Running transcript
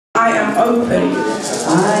am open.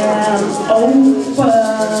 I am open.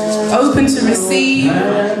 Open to receive,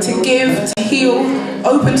 to give, to heal.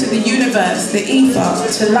 Open to the universe, the ether,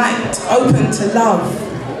 to light. Open to love.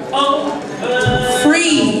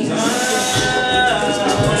 Free.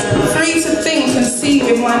 Free to think and see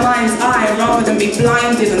with my mind's eye rather than be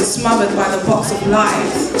blinded and smothered by the box of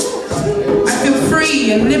lies. I feel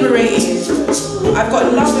free and liberated. I've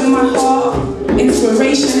got love in my heart,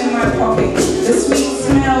 inspiration in my pocket. The sweet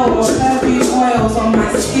smell of perfume oils on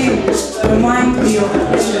my skin remind me of the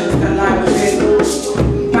pleasures that lie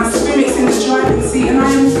within. My spirit's in the driving seat and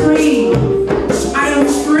I am free. I am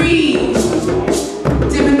free.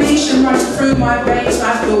 Divination runs through my veins. I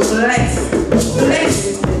feel blessed.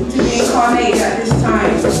 Blessed to be incarnated at this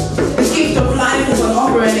time. The gift of life is on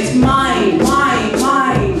offer and it's mine, mine,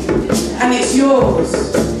 mine. And it's yours.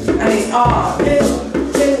 And it's ours.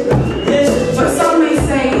 But some may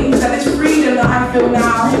say that this freedom that I feel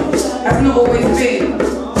now has not always been.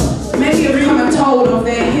 Many have come and told of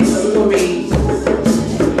their history.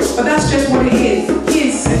 But that's just what it is.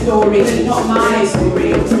 His story, and not my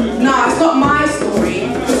story. No, it's not my story.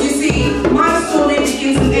 Because you see, my story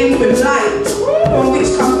begins and ends with light, from which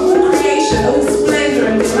comes all creation, all splendor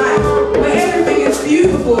and delight, where everything is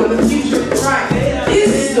beautiful and the future is bright.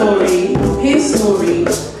 His story,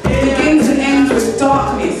 begins and ends with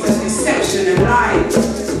darkness and deception and lies.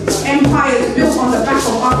 Empires built on the back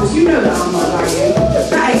of others. You know that I'm not lying.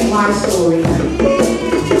 That ain't my story.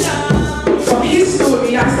 From his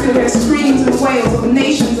story, I still hear screams and wails of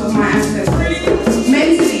nations of my ancestors.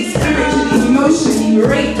 Mentally, spiritually, emotionally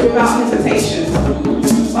raped without hesitation.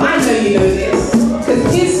 But I know you know this,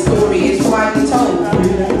 because his story is widely told.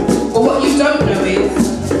 But what you don't know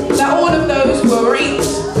is that all of those who were raped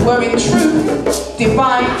were in truth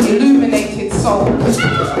divine, illuminated souls,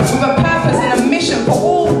 with a purpose and a mission for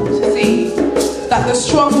all to see, that the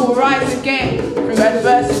strong will rise again through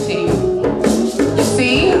adversity. You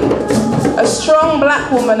see, a strong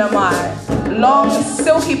black woman am I. Long,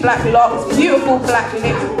 silky black locks, beautiful black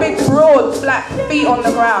lips, big, broad black feet on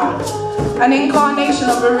the ground. An incarnation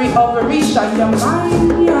of Orisha Yamaya.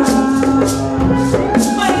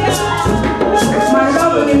 My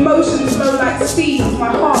love and emotions flow like seas, my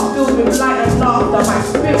heart filled with light and laughter, my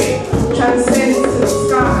spirit transcends to the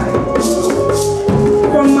sky.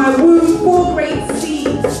 From my womb, 4 great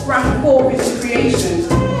seeds sprang forth into creation.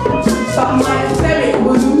 But my etheric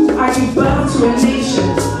womb, I give birth to a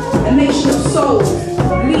nation of souls,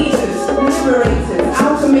 leaders, liberators,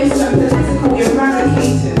 alchemists and political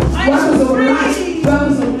eradicators, workers of light,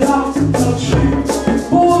 burns of love and of truth,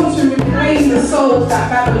 born to reclaim the souls that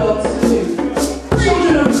Babylon slew.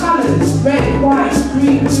 Children of colours, red, white,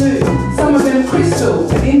 green, blue, some of them crystal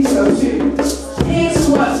and indigo too. Here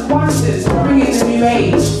to work wonders, bringing the new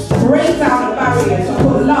age, break down the barriers and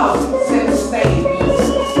put love center stage.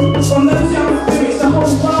 From those young spirits, the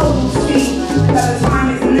whole world will see that the time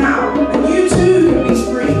is now, and you too can be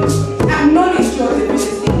free. Acknowledge your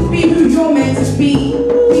divinity, be who you're meant to be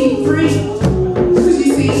free. Because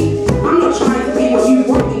you see, I'm not trying to be what you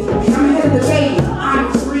want me to be. I'm ahead of the game. I'm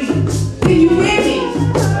free. Did you hear me?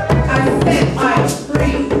 I said I'm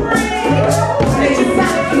free. And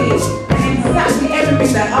exactly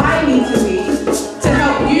everything that I need to be to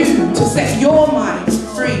help you to set your mind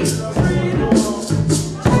free.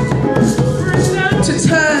 To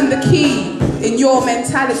turn the key in your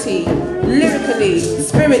mentality, lyrically,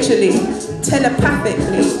 spiritually,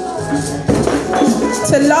 telepathically.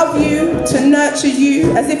 To love you, to nurture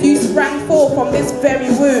you as if you sprang forth from this very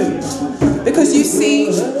womb. Because you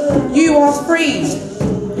see, you are free.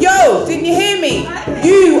 Yo, didn't you hear me?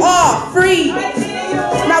 You are free.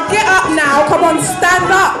 Now get up now, come on,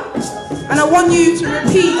 stand up. And I want you to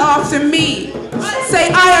repeat after me. Say,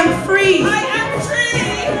 I am free.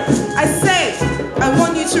 I said, I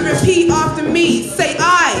want you to repeat after me. Say,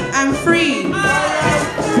 I am free. I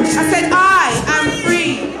said, I am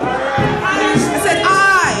free. I said,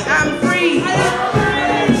 I am free.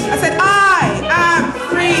 I said, I am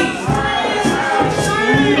free.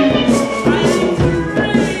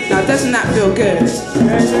 Now, doesn't that feel good?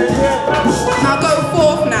 Now go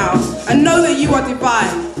forth now and know that you are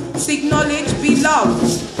divine. Seek knowledge, be loved,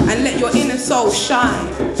 and let your inner soul shine.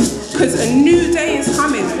 Because a new day is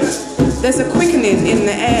coming. There's a quickening in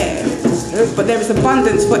the air, but there is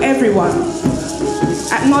abundance for everyone.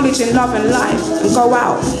 Acknowledge in love and life and go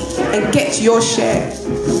out and get your share.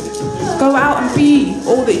 Go out and be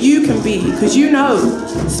all that you can be, because you know,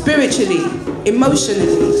 spiritually,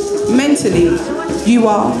 emotionally, mentally, you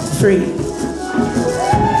are free.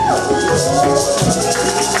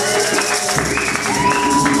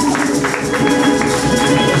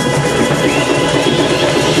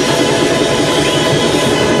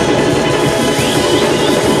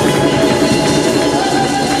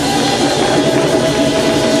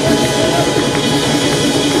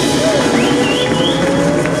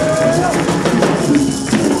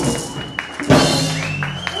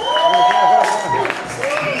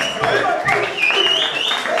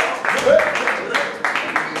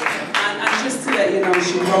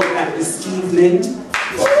 listening.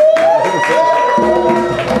 That's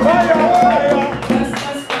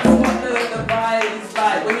what the vibe is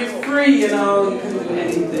like. When you're free, you know, you can do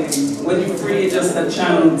anything. When you're free, you're just a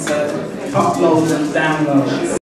channel to upload and download.